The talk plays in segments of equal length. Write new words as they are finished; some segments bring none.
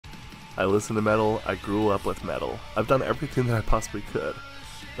I listen to metal. I grew up with metal. I've done everything that I possibly could.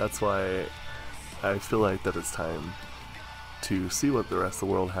 That's why I feel like that it's time to see what the rest of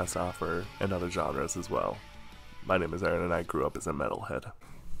the world has to offer and other genres as well. My name is Aaron and I grew up as a metalhead.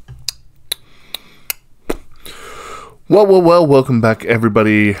 Well, welcome back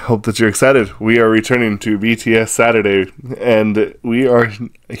everybody. Hope that you're excited. We are returning to BTS Saturday and we are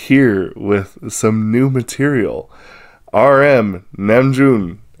here with some new material. RM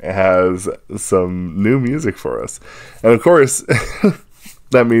Namjoon has some new music for us. And of course,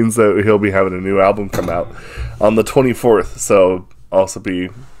 that means that he'll be having a new album come out on the 24th. So also be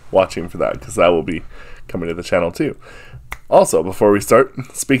watching for that because that will be coming to the channel too. Also, before we start,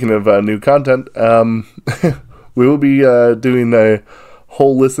 speaking of new content, we will be doing a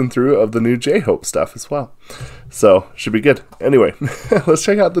whole listen through of the new J-Hope stuff as well. So, should be good. Anyway, let's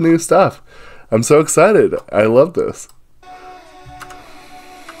check out the new stuff. I'm so excited. I love this.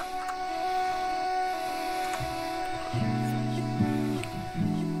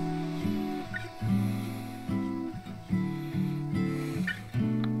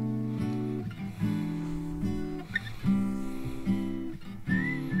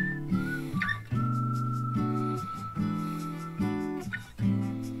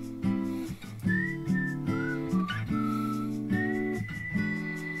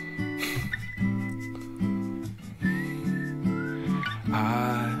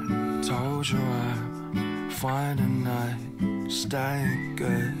 I told you I'd find a night, staying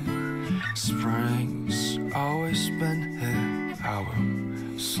good. Spring's always been here. I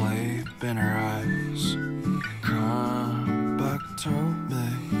will sleep in her eyes. Come back to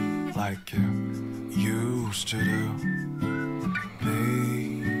me like you used to do.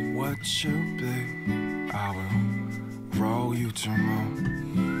 Be what you be. I will roll you to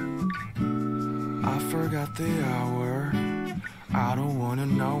moon. I forgot the hour. I don't wanna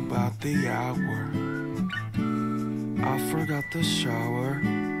know about the hour. I forgot the shower.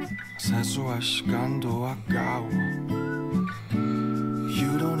 세수할 시간도 아까워.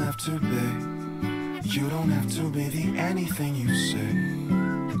 You don't have to be the anything you say.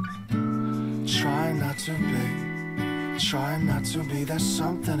 Try not to be, there's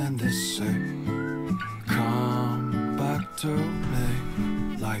something in this say. Come back to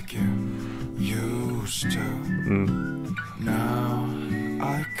me like you used to. Now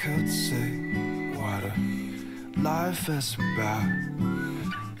I could see what a life is about.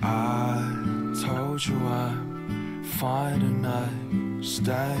 I told you I'd find a night,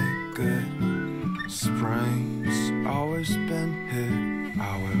 stay good. Spring's always been here.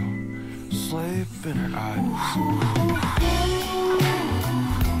 I will sleep in her eyes.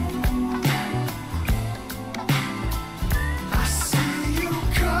 I see you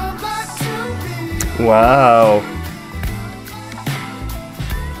come back to me. Wow.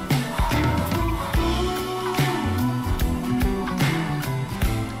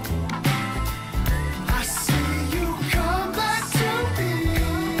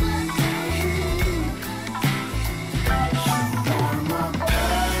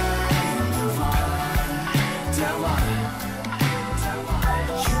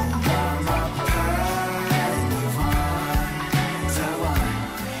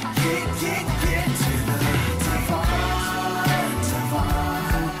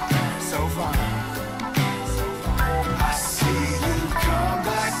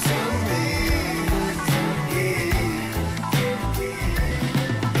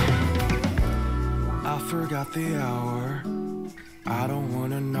 Forgot the hour. I don't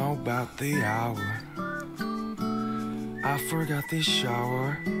wanna know about the hour. I forgot the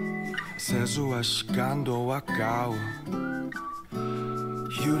shower. 세수할 시간도 아까워.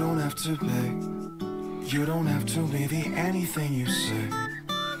 You don't have to be the anything you say.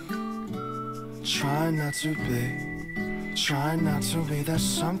 Try not to be, there's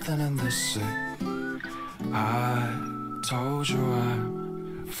something in this say. I told you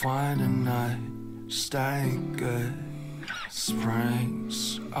I'd find a night, staying good.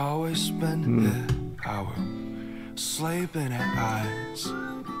 Spring's always been here. I will sleep in her eyes.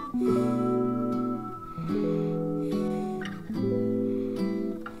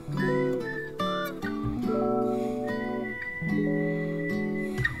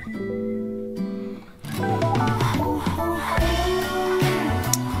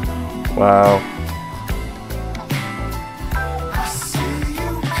 Wow.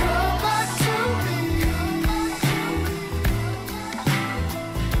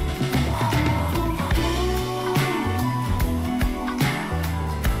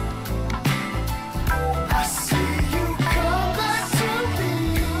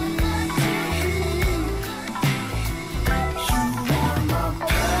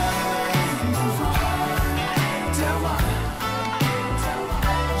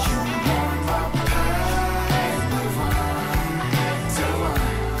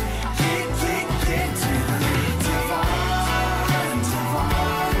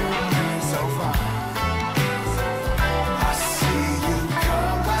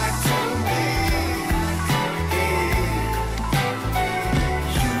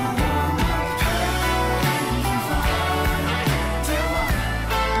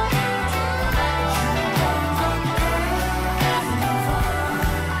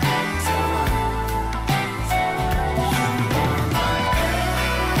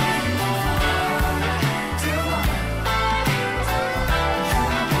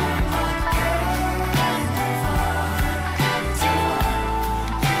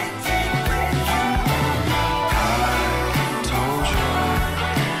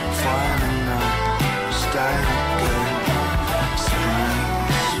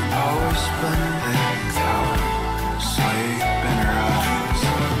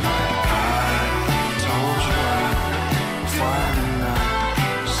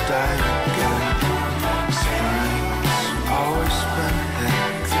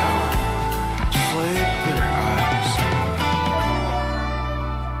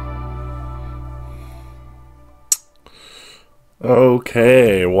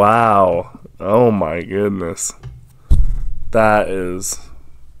 Okay, wow. Oh my goodness. That is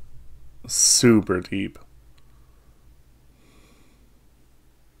super deep.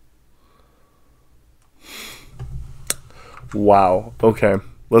 Wow. Okay,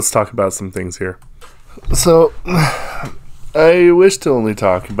 let's talk about some things here. So, I wish to only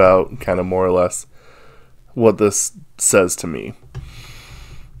talk about kind of more or less what this says to me.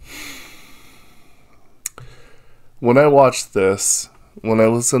 When I watched this, when I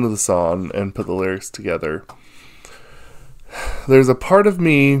listened to the song and put the lyrics together, there's a part of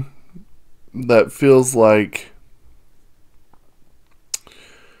me that feels like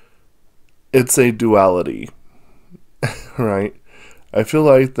it's a duality, right? I feel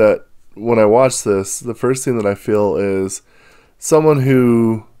like that when I watch this, the first thing that I feel is someone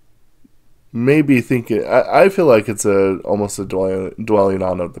who may be thinking, I feel like it's almost a dwelling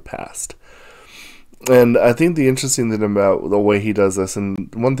on of the past. And I think the interesting thing about the way he does this,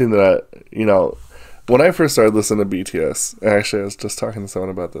 and one thing that when I first started listening to BTS, actually I was just talking to someone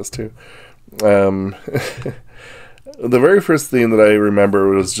about this too. The very first thing that I remember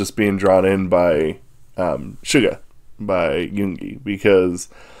was just being drawn in by Suga, by Yoongi, because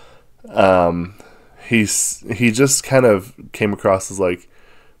he just kind of came across as like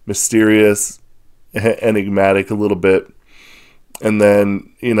mysterious, enigmatic a little bit. And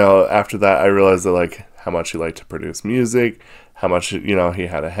then, after that, I realized that, like, how much he liked to produce music, how much, he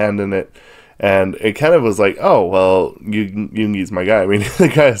had a hand in it. And it kind of was like, oh, well, Yoongi's my guy. I mean,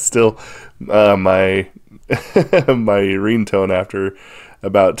 the guy is still my my ringtone after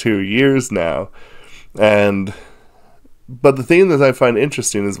about 2 years now. But the thing that I find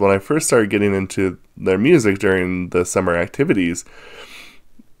interesting is when I first started getting into their music during the summer activities,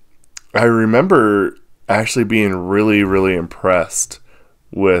 I remember actually being really, really impressed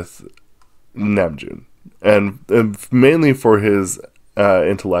with Namjoon, and mainly for his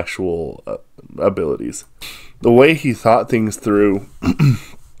intellectual abilities. The way he thought things through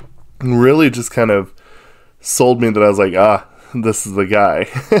really just kind of sold me that I was like, this is the guy.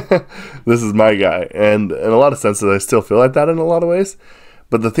 This is my guy. And in a lot of senses, I still feel like that in a lot of ways.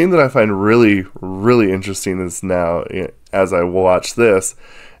 But the thing that I find really, really interesting is now, as I watch this,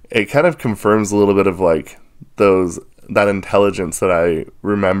 it kind of confirms a little bit of like that intelligence that I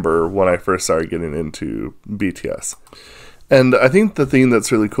remember when I first started getting into BTS. And I think the thing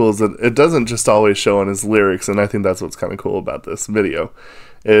that's really cool is that it doesn't just always show in his lyrics, and I think that's what's kind of cool about this video,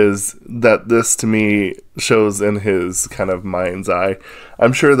 is that this to me shows in his kind of mind's eye.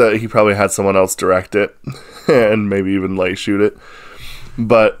 I'm sure that he probably had someone else direct it and maybe even like shoot it.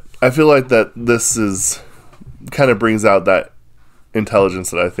 But I feel like that this is kind of brings out that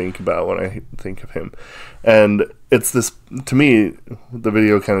intelligence that I think about when I think of him. And it's this, to me, the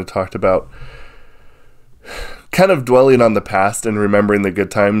video kind of talked about kind of dwelling on the past and remembering the good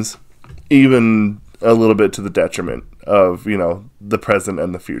times, even a little bit to the detriment of, the present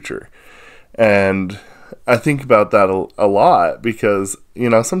and the future. And I think about that a lot because,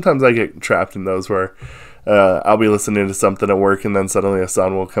 sometimes I get trapped in those where I'll be listening to something at work and then suddenly a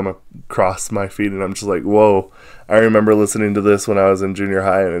song will come across my feed and I'm just like, whoa, I remember listening to this when I was in junior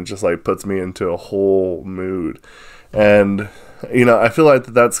high, and it just like puts me into a whole mood. And, I feel like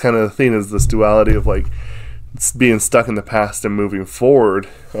that's kind of the thing, is this duality of like being stuck in the past and moving forward.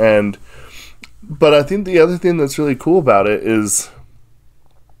 But I think the other thing that's really cool about it is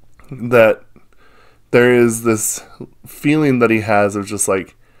that there is this feeling that he has of just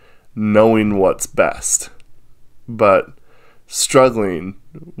like knowing what's best, but struggling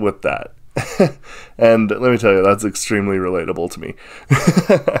with that. And let me tell you, that's extremely relatable to me.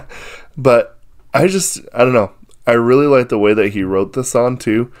 But I don't know. I really like the way that he wrote this song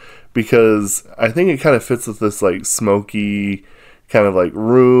too, because I think it kind of fits with this like smoky kind of like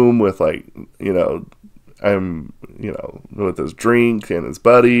room with like, with his drink and his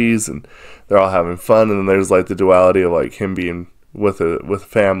buddies, and they're all having fun. And then there's like the duality of like him being with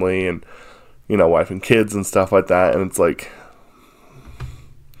family and, wife and kids and stuff like that. And it's like,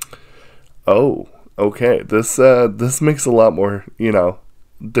 oh, okay, this makes a lot more,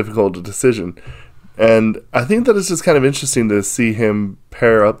 difficult decision. And I think that it's just kind of interesting to see him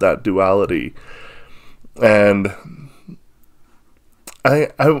pair up that duality. And I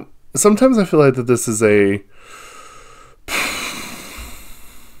sometimes I feel like that this is a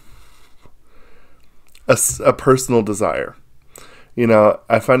personal desire.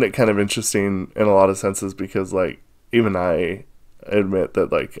 I find it kind of interesting in a lot of senses because, like, even I admit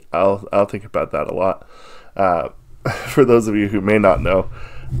that, like, I'll think about that a lot. For those of you who may not know,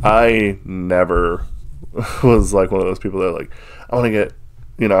 I never was like one of those people that are like, I want to get,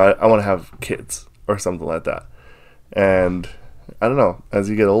 I want to have kids or something like that. And I don't know, as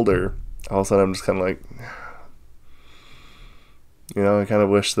you get older, all of a sudden I'm just kind of like, you know, I kind of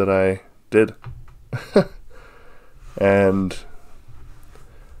wish that I did. And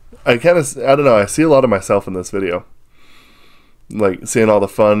I don't know, I see a lot of myself in this video. Like, seeing all the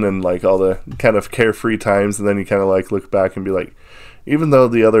fun and, like, all the kind of carefree times, and then you kind of, like, look back and be like, even though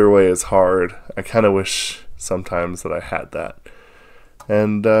the other way is hard, I kind of wish sometimes that I had that.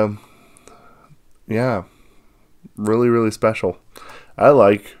 And, yeah, really, really special. I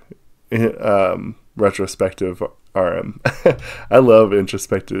like retrospective RM. I love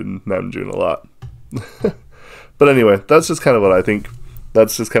introspective Namjoon a lot. But anyway, that's just kind of what I think.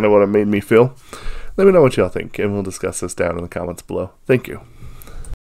 That's just kind of what it made me feel. Let me know what y'all think, and we'll discuss this down in the comments below. Thank you.